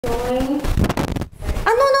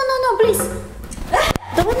no, please.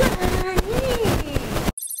 Don't lah.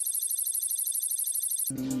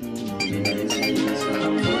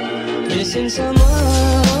 Missing someone.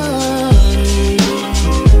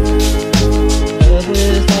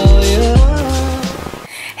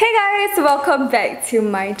 Hey guys, welcome back to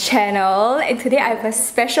my channel, and today I have a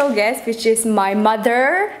special guest, which is my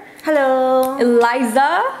mother. Hello.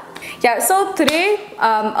 Eliza. Yeah, so today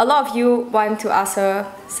a lot of you want to ask her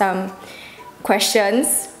some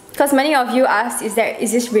questions because many of you asked, is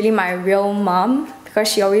this really my real mom? Because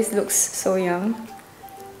she always looks so young.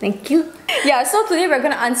 Thank you. Yeah, so today we're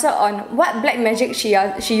gonna answer on what black magic she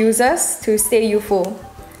uses to stay youthful.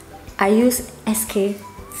 I use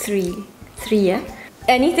SK3. 3, yeah?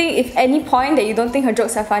 Anything, if any point that you don't think her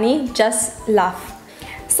jokes are funny, just laugh.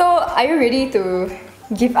 So, are you ready to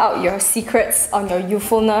give out your secrets on your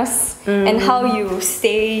youthfulness and how you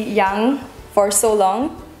stay young for so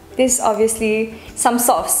long? This is obviously some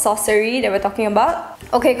sort of sorcery that we're talking about.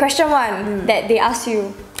 Okay, question 1 that they ask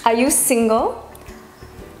you, are you single?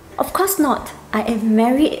 Of course not. I am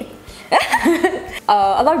married.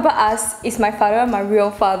 A lot of people ask, is my father my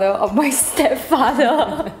real father or my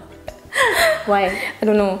stepfather? Why? I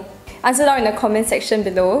don't know. Answer down in the comment section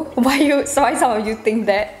below why some of you think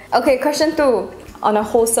that. Okay, question 2. On a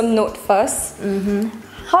wholesome note first.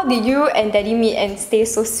 How did you and Daddy meet and stay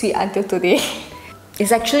so sweet until today?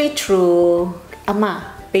 It's actually through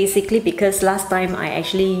Amma. Basically because last time I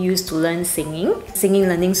actually used to learn singing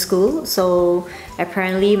learning school. So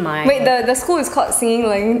apparently my... Wait, the school is called singing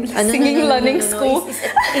learning school?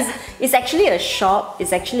 It's actually a shop.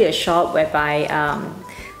 It's actually a shop whereby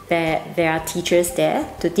there are teachers there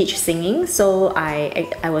to teach singing. So I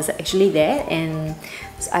was actually there, and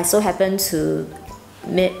I so happened to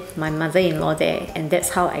meet my mother-in-law there, and that's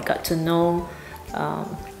how I got to know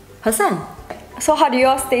her son. So how do you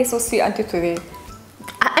all stay so sweet until today?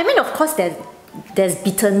 I mean, of course there's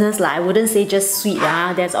bitterness lah. I wouldn't say just sweet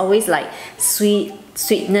lah. There's always like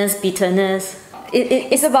sweetness, bitterness.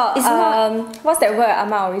 It's about what's that word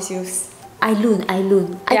Amma always use? I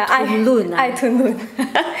Tunlun.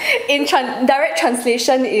 In direct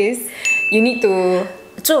translation is you need to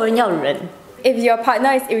做人要忍. If your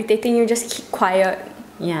partner is irritating you, just keep quiet.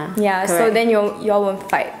 Yeah. Yeah. Correct. So then you all won't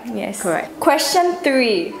fight. Yes. Correct. Question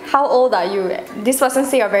 3. How old are you? This person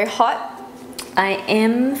say you're very hot. I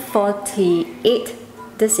am 48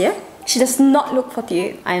 this year. She does not look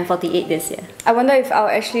 48. I am 48 this year. I wonder if I'll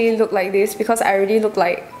actually look like this because I already look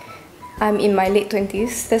like I'm in my late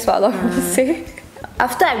 20s. That's what a lot of people say.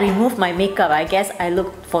 After I remove my makeup, I guess I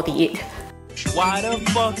look 48. Why the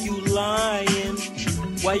fuck you lying?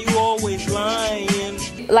 Why you always lying?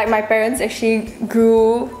 Like my parents actually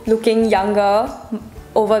grew looking younger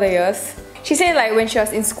over the years. She said like when she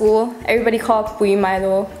was in school, everybody called Pui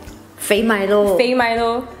Milo. Fei Milo. Fei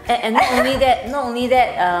Milo. And not only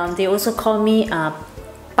that, they also call me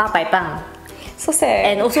 800 磅. So sad.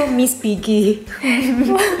 And also Miss Piggy.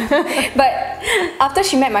 But after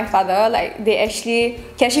she met my father, like he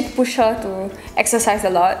actually pushed her to exercise a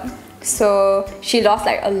lot. So she lost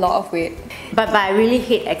like a lot of weight. But I really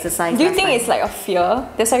hate exercise. Do you think it's like a fear?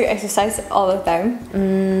 That's why you exercise all the time?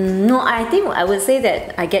 No, I think I would say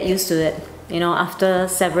that I get used to it. You know, after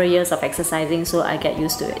several years of exercising, so I get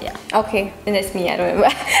used to it, yeah. Okay, and that's me. I don't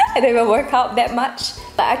even work out that much.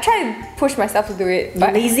 But I try to push myself to do it.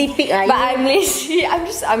 But lazy pig, are you? But I'm lazy.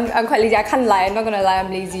 I'm quite lazy. I can't lie. I'm not gonna lie.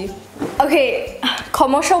 I'm lazy. Okay,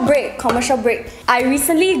 commercial break. I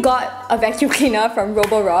recently got a vacuum cleaner from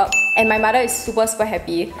ROBOROCK, and my mother is super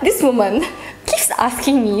happy. This woman keeps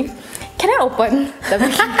asking me, can I open the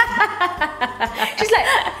vacuum cleaner? She's like,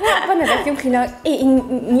 can I open the vacuum cleaner?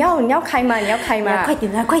 你要开吗？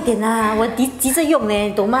快点啦，我急着用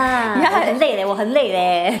呢，懂吗？我很累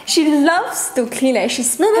嘞。She loves to clean and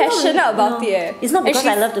she's passionate about it. It's not because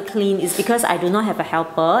I love to clean, it's because I do not have a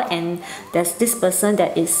helper, and there's this person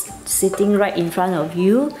that is sitting right in front of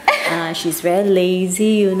you. She's very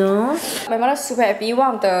lazy, you know. My mother's super happy.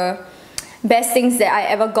 One of the best things that I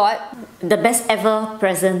ever got. The best ever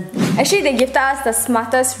present. Actually, they gifted us the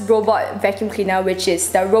smartest robot vacuum cleaner, which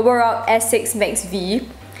is the ROBOROCK S6 Max V.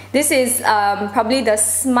 This is probably the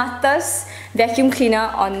smartest vacuum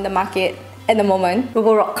cleaner on the market at the moment.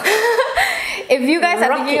 ROBOROCK. If you guys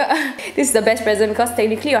are thinking this is the best present because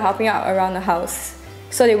technically you're helping out around the house.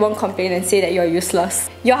 So they won't complain and say that you're useless.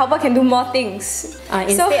 Your helper can do more things.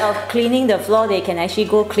 Instead of cleaning the floor, they can actually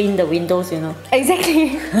go clean the windows, you know.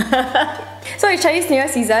 Exactly. So it's Chinese New Year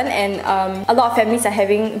season and a lot of families are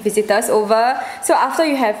having visitors over. So after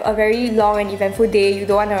you have a very long and eventful day, you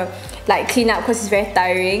don't want to like clean up because it's very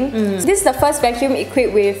tiring. This is the first vacuum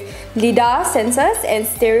equipped with LiDAR sensors and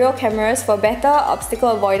stereo cameras for better obstacle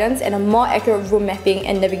avoidance and a more accurate room mapping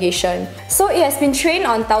and navigation. So it has been trained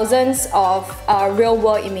on thousands of real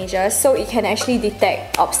world images, so it can actually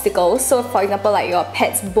detect obstacles. So for example, like your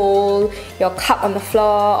pet's bowl, your cup on the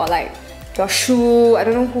floor, or like your shoe. I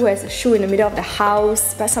don't know who has a shoe in the middle of the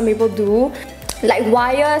house, but some people do. Like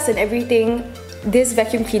wires and everything, this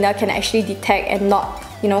vacuum cleaner can actually detect and not,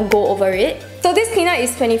 you know, go over it. So this cleaner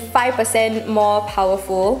is 25% more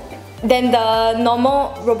powerful than the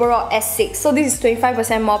normal ROBOROCK S6. So this is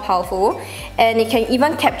 25% more powerful, and it can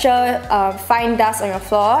even capture fine dust on your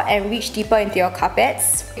floor and reach deeper into your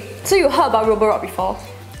carpets. So you heard about ROBOROCK before?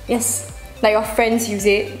 Yes. Like your friends use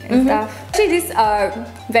it and stuff. Actually, this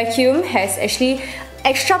vacuum has actually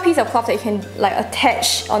extra piece of cloth that you can like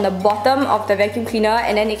attach on the bottom of the vacuum cleaner,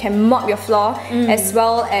 and then it can mop your floor as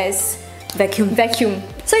well as vacuum.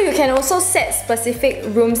 So you can also set specific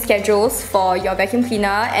room schedules for your vacuum cleaner,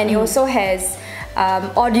 and it also has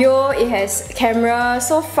audio, it has camera.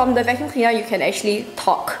 So from the vacuum cleaner you can actually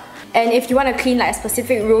talk. And if you want to clean like a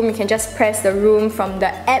specific room, you can just press the room from the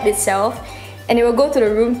app itself, and it will go to the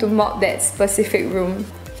room to mop that specific room.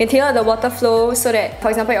 You can tailor the water flow so that, for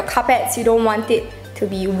example, your carpets, you don't want it to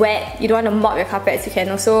be wet, you don't want to mop your carpets, you can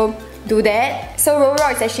also do that. So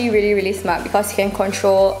ROBOROCK is actually really smart because you can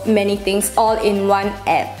control many things all in one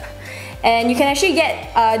app. And you can actually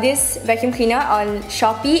get this vacuum cleaner on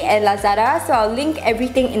Shopee and Lazada, so I'll link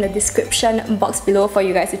everything in the description box below for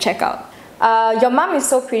you guys to check out. Your mom is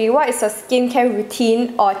so pretty. What is her skincare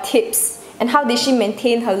routine or tips? And how did she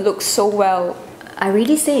maintain her look so well? I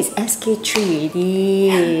really say it's SK3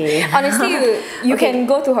 already. Honestly, you can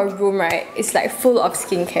go to her room, right? It's like full of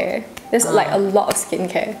skincare. There's like a lot of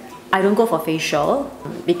skincare. I don't go for facial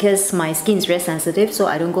because my skin is very sensitive, so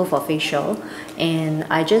I don't go for facial. And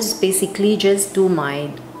I just basically just do my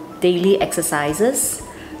daily exercises.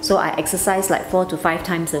 So I exercise like 4 to 5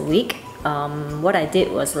 times a week. What I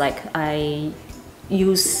did was like I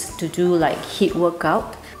used to do like HIIT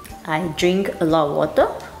workout. I drink a lot of water,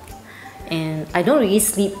 and I don't really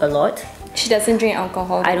sleep a lot. She doesn't drink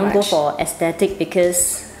alcohol. I don't go for aesthetic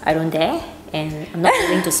because I don't dare, and I'm not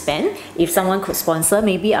willing to spend. If someone could sponsor,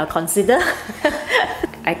 maybe I'll consider.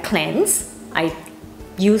 I cleanse. I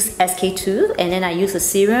use SK2, and then I use a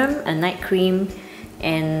serum, a night cream,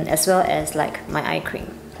 and as well as like my eye cream.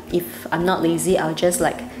 If I'm not lazy, I'll just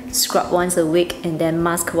like scrub once a week and then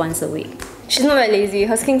mask once a week. She's not that lazy.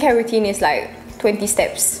 Her skincare routine is like 20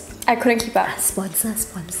 steps. I couldn't keep up. Sponsor.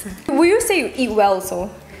 Will you say you eat well also?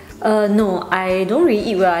 No, I don't really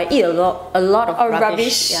eat well. I eat a lot of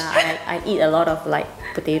rubbish. Yeah, I eat a lot of like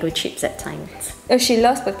potato chips at times. Oh, she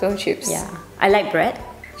loves potato chips. Yeah, I like bread.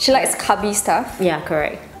 She likes cubby stuff. Yeah,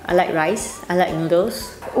 correct. I like rice. I like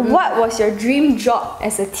noodles. What was your dream job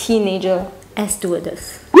as a teenager? Air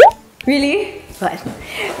stewardess. Really? But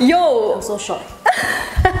Yo! I'm so short.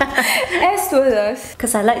 Air stewardess.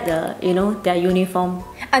 Because I like the, you know, their uniform.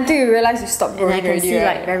 Until you realize you stopped growing And I can already, see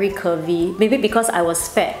right? like very curvy. Maybe because I was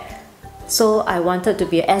fat. So I wanted to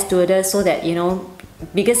be an air stewardess so that, you know,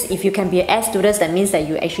 because if you can be an air stewardess, that means that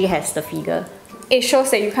you actually have the figure. It shows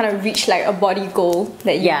that you kind of reach like a body goal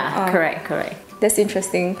that you... Yeah, correct. That's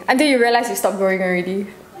interesting. Until you realize you stopped growing already.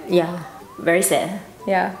 Yeah, very sad.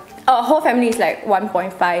 Yeah. Our whole family is like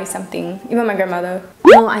 1.5 something. Even my grandmother.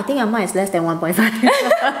 No, I think Amma is less than 1.5.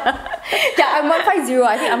 Yeah, I'm 150.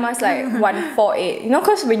 I think Amma is like 148. You know,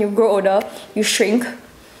 because when you grow older, you shrink.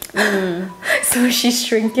 So she's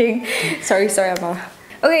shrinking. Sorry, Amma.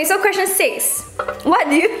 Okay, so question 6. What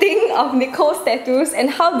do you think of Nicole's tattoos,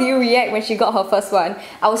 and how do you react when she got her first one?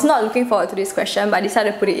 I was not looking forward to this question, but I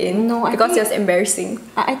decided to put it in because it was embarrassing.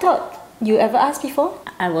 I thought you ever asked before?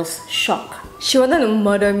 I was shocked. She wanted to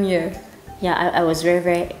murder me. Yeah, I was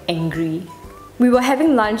very angry. We were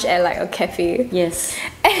having lunch at like a cafe. Yes.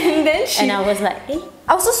 And then she... And I was like, eh?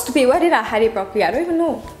 I was so stupid. Why didn't I hide it properly? I don't even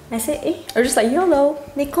know. I said, eh? I was just like, YOLO.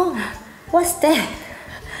 Nicole, what's that?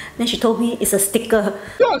 Then she told me it's a sticker.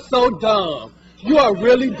 You're so dumb. You are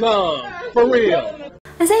really dumb. For real.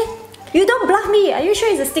 I said, you don't bluff me. Are you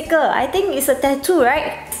sure it's a sticker? I think it's a tattoo,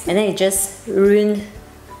 right? And then it just ruined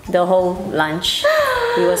the whole lunch.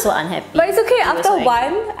 We were so unhappy. But it's okay. After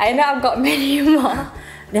one, I know I've got many more.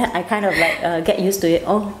 Then I kind of like get used to it.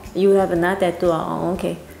 Oh, you have another tattoo. Oh,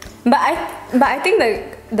 okay. But I think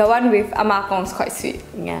the one with Ama Kong is quite sweet.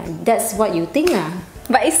 Yeah, that's what you think, ah.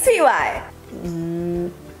 But it's sweet, what?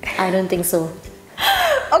 I don't think so.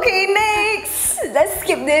 Okay, next. Let's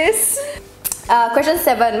skip this. Question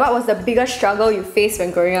 7. What was the biggest struggle you faced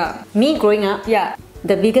when growing up? Me growing up? Yeah.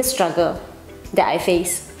 The biggest struggle that I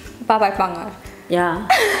faced. Ba bai pang. Yeah.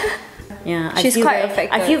 Yeah, She's quite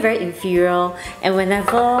affected. I feel very inferior, and when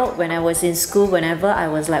I was in school, whenever I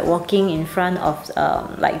was like walking in front of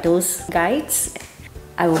like those guides,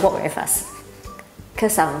 I would walk very fast,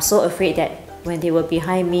 because I'm so afraid that when they were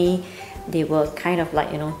behind me, they were kind of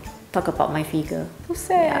like, you know, talk about my figure. So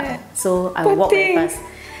sad. Yeah. So I would walk very fast,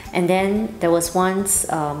 and then there was once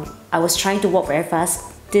I was trying to walk very fast.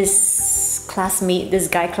 This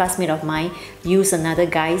guy classmate of mine, used another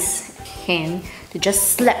guy's hand to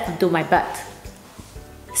just slap into my butt.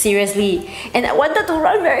 Seriously. And I wanted to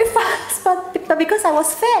run very fast, but because I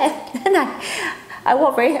was fat, then I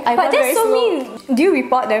walked very slow. But that's so mean. Do you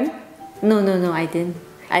report them? No, I didn't.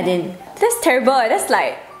 That's terrible. That's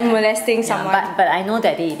like molesting someone. But I know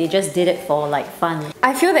that they just did it for like fun.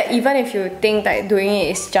 I feel that even if you think that doing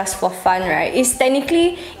it is just for fun, right, it's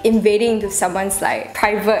technically invading into someone's like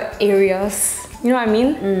private areas. You know what I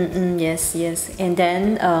mean? Yes. And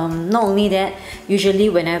then not only that, usually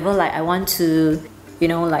whenever like I want to, you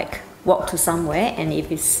know, like walk to somewhere, and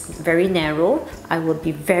if it's very narrow, I will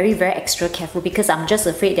be very extra careful, because I'm just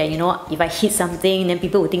afraid that, you know, if I hit something, then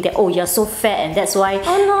people will think that, oh, you're so fat, and that's why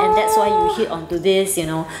you hit onto this, you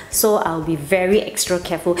know. So I'll be very extra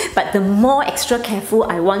careful. But the more extra careful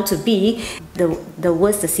I want to be, the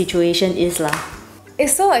worse the situation is lah.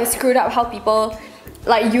 It's so like screwed up how people,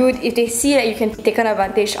 like you, if they see that you can be taken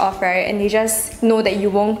advantage of, right, and they just know that you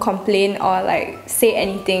won't complain or like say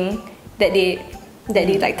anything that they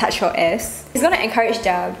like touch your ass, it's gonna encourage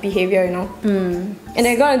their behavior, you know. And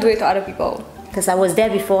they're gonna do it to other people. Because I was there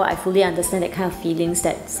before, I fully understand that kind of feelings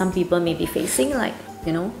that some people may be facing, like,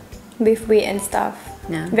 you know, with weight and stuff.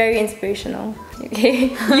 Yeah. Very inspirational.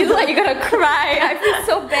 Okay. You look like you're gonna cry. I feel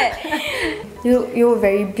so bad. You're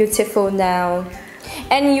very beautiful now.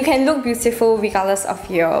 And you can look beautiful regardless of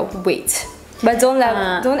your weight. But don't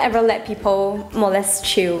ever let people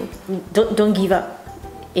molest you. Don't give up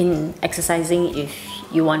in exercising if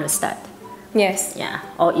you want to start. Yes. Yeah.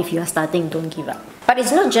 Or if you are starting, don't give up. But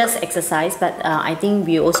it's not just exercise, but I think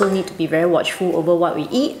we also need to be very watchful over what we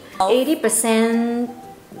eat. 80%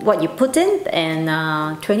 what you put in, and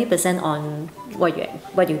 20% on what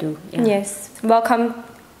you do. Yeah. Yes. Welcome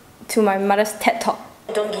to my mother's TED Talk.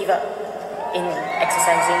 Don't give up in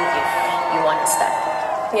exercising if you want to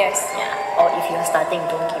start. Yes. Yeah. Or if you are starting,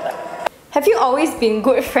 don't give up. Have you always been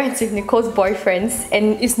good friends with Nicole's boyfriends?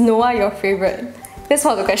 And is Noah your favorite? That's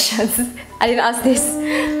one of the questions. I didn't ask this.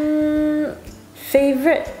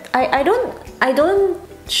 Favorite? I don't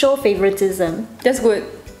show favoritism. That's good.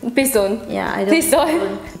 Please don't. Yeah, I don't. Please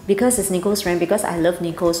don't. Because it's Nicole's friend, because I love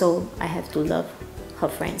Nicole, so I have to love her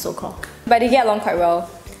friend, so-called. But they get along quite well.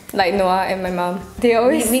 Like Noah and my mom. They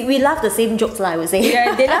always... We laugh the same jokes, I would say.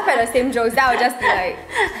 Yeah, they laugh at the same jokes. That would just be like...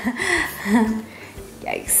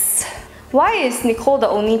 Yikes. Why is Nicole the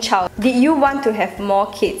only child? Did you want to have more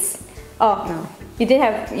kids? Oh, no. You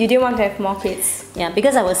didn't want to have more kids? Yeah,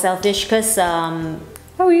 because I was selfish, because...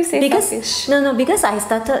 How will you say selfish? No, because I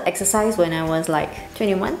started exercise when I was like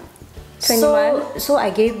 21. 21? So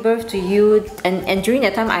I gave birth to you, and during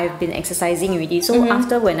that time I've been exercising already. So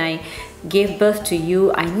after when I gave birth to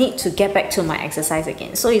you, I need to get back to my exercise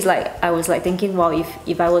again. So it's like I was like thinking, wow,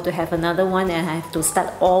 if I were to have another one and I have to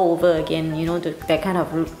start all over again, you know, that kind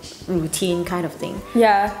of routine kind of thing.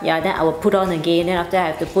 Yeah. Yeah, then I will put on again. Then after I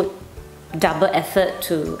have to put double effort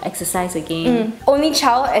to exercise again. Only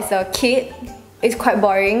child as a kid is quite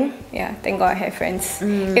boring. Yeah, thank God I have friends.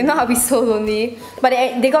 If not, I'll be so lonely. But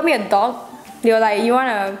they got me a dog. They were like, you want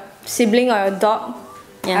a sibling or a dog?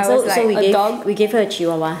 Yeah, I was like, we gave her a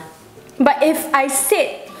chihuahua. But if I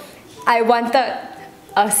said I wanted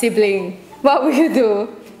a sibling, what would you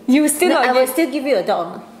do? You still I will still give you a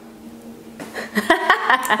dog.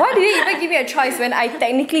 Why did you even give me a choice when I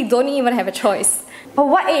technically don't even have a choice? But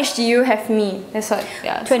what age do you have me? That's what.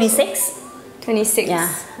 Yeah. 26. 26.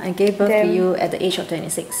 Yeah, I gave birth to you at the age of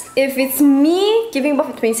 26. If it's me giving birth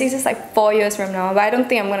at 26, it's like 4 years from now. But I don't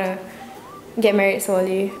think I'm gonna get married so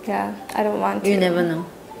early. Yeah, I don't want to. You never know.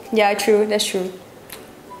 Yeah, true. That's true.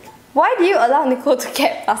 Why do you allow Nicole to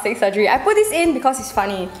get plastic surgery? I put this in because it's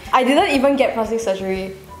funny. I didn't even get plastic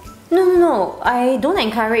surgery. No. I don't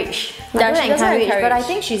encourage. Yeah, she doesn't encourage. But I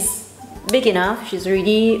think she's big enough. She's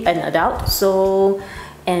already an adult. So,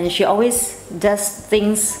 and she always does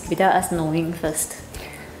things without us knowing first.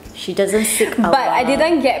 She doesn't seek our But I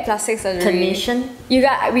didn't get plastic surgery. permission. We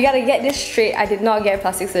gotta get this straight. I did not get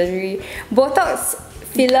plastic surgery. Botox,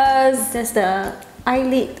 fillers. Does the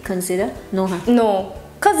eyelid consider? No, huh? No.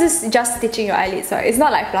 Cause it's just stitching your eyelids, right? It's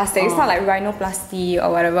not like plastic. It's not like rhinoplasty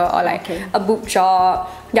or whatever, or like a boob job.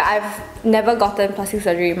 Yeah, I've never gotten plastic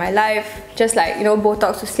surgery in my life. Just like, you know,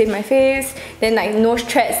 Botox to stain my face. Then like nose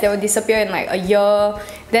threads, they will disappear in like a year.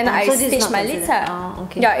 Then I so stitch my lids.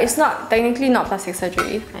 Okay. Yeah, it's technically not plastic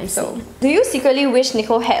surgery. So, do you secretly wish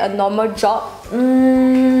Nicole had a normal job?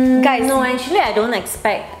 Guys, no, actually I don't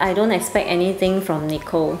expect anything from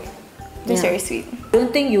Nicole. That's very sweet. I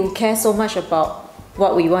don't think you care so much about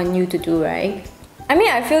what we want you to do, right? I mean,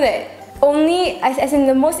 I feel that as in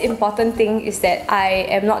the most important thing is that I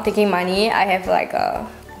am not taking money. I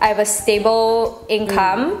have a stable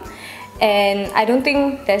income, and I don't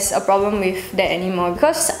think there's a problem with that anymore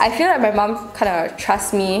because I feel like my mom kind of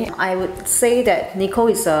trusts me. I would say that Nicole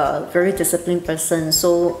is a very disciplined person,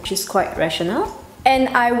 so she's quite rational. And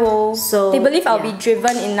they believe I'll be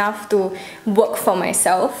driven enough to work for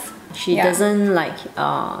myself. She doesn't like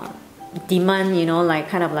demand, you know, like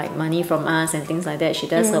kind of like money from us and things like that. She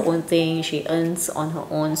does her own thing, she earns on her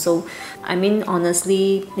own. So I mean,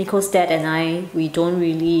 honestly, Nicole's dad and I, we don't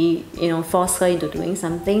really, you know, force her into doing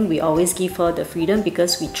something. We always give her the freedom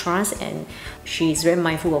because we trust and she's very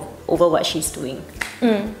mindful over what she's doing.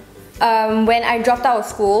 When I dropped out of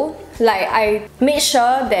school, like I made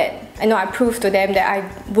sure that I proved to them that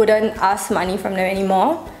I wouldn't ask money from them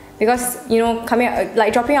anymore, because you know,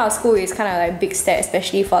 dropping out of school is kind of like a big step,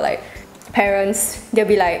 especially for like parents. They'll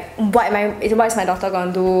be like, what is my daughter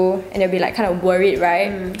gonna do? And they'll be like kind of worried,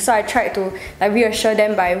 right? So I tried to like reassure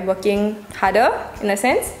them by working harder, in a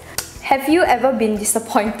sense. Have you ever been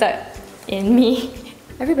disappointed in me?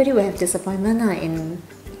 Everybody will have disappointment in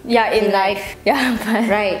life. Yeah, but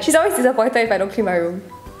right. She's always disappointed if I don't clean my room.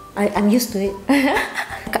 I'm used to it.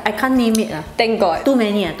 I can't name it. Thank God. Too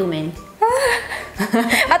many. I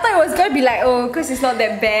thought it was gonna be like, oh, because it's not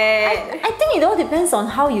that bad. I think it all depends on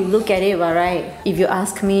how you look at it, right? If you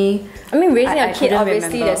ask me, I mean, raising a kid,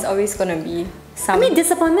 obviously, remember. there's always gonna be some. I mean,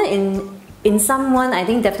 disappointment in someone, I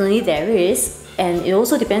think definitely there is, and it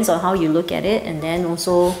also depends on how you look at it, and then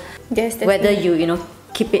also whether you know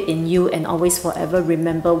keep it in you and always forever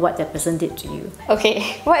remember what that person did to you.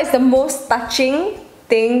 Okay, what is the most touching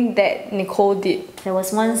thing that Nicole did? There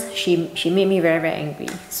was once she made me very, very angry.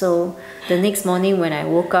 So the next morning when I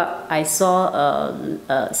woke up, I saw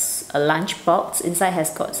a lunch box. Inside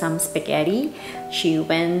has got some spaghetti. She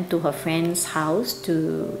went to her friend's house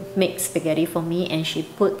to make spaghetti for me, and she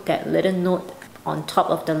put that little note on top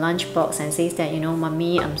of the lunch box and says that, you know,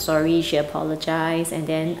 Mommy, I'm sorry. She apologized, and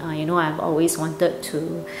then you know, I've always wanted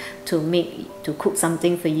to cook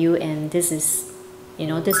something for you, and this is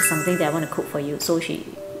something that I want to cook for you. So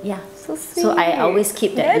So sweet. so I always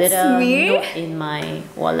keep that little sweet. note in my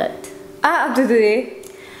wallet. Up to today.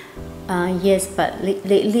 Yes, but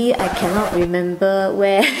lately I cannot remember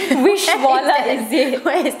where. Which wallet is it?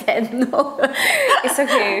 Where is that note? It's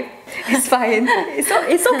okay. It's fine.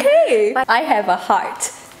 It's okay. I have a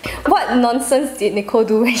heart. What nonsense did Nicole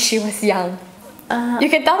do when she was young? You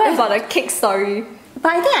can tell me about the cake story.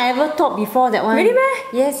 But I think I ever talked before that one. Really, meh?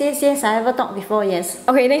 Yes. I ever talked before, yes.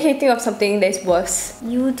 Okay, then can you think of something that's worse?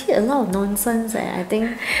 You did a lot of nonsense, I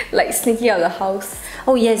think. Like sneaking out of the house.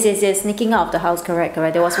 Oh, yes. Sneaking out of the house, correct.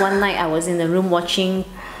 There was one night I was in the room watching,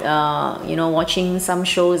 watching some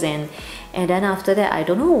shows, and then after that, I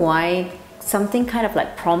don't know why, something kind of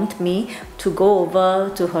like prompted me to go over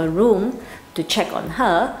to her room to check on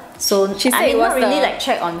her. So she said I mean, not really like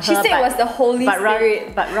check on her. She said it was the Holy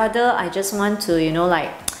Spirit. But rather, I just want to, you know,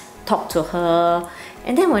 like talk to her.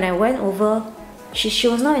 And then when I went over, she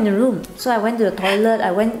was not in the room. So I went to the toilet.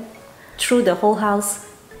 I went through the whole house,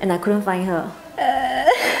 and I couldn't find her.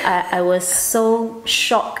 I was so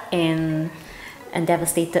shocked and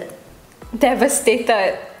devastated.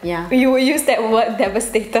 Devastated. Yeah. You will use that word,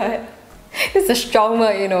 devastated. It's a strong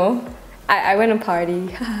word, you know. I went to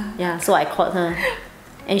party. Yeah. So I called her.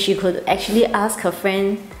 And she could actually ask her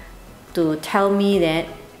friend to tell me that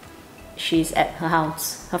she's at her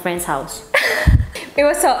house, her friend's house. It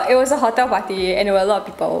was a hotel party, and there were a lot of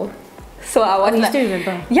people. So I was you still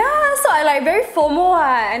remember? Yeah, so I like very FOMO.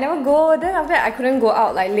 I never go. Then after that, I couldn't go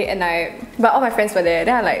out like late at night. But all my friends were there.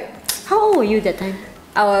 Then I like. How old were you that time?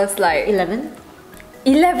 I was like 11.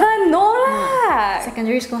 11? No lah.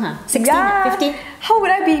 Secondary school, huh? 16, yeah. 15. How would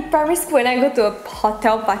I be primary school when I go to a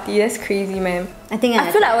hotel party? That's crazy, man. I feel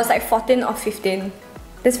like I was like 14 or 15.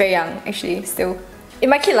 That's very young, actually. Still, if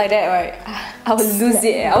my kid like that, right, I will lose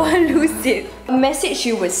it. I will lose it. A message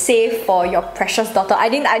you would say for your precious daughter. I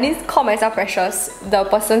didn't call myself precious. The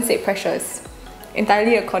person said precious.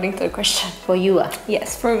 Entirely according to the question. For you,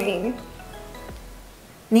 Yes, for me.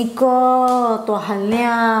 Nicole 大汉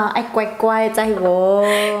了，爱乖乖在我。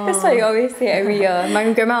 That's what you always say every year.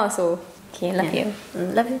 My grandma also. Okay, love you.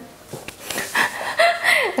 Love you.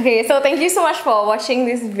 Okay, so thank you so much for watching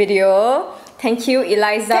this video. Thank you,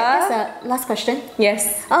 Eliza. That's the last question.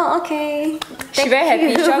 Yes. Oh, okay. She's very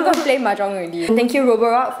happy. She wants to play mahjong already. Thank you,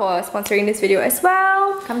 ROBOROCK, for sponsoring this video as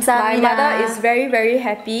well. My mother is very, very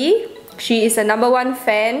happy. She is a #1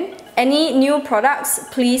 fan. Any new products,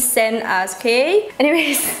 please send us, okay?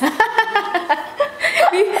 Anyways,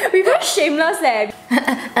 we very shameless leh.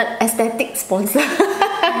 Aesthetic sponsor.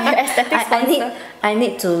 Aesthetic sponsor. I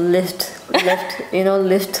need to lift.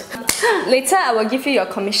 Later, I will give you your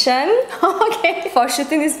commission. Okay. For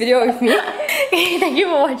shooting this video with me. Okay, thank you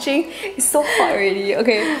for watching. It's so hot already.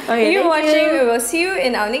 Okay. Thank you for watching. We will see you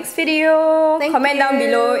in our next video. Comment down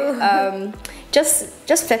below. Just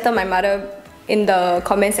flatter my mother in the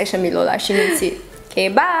comment section below. She needs it. Okay,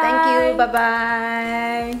 bye. Thank you. Bye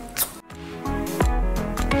bye.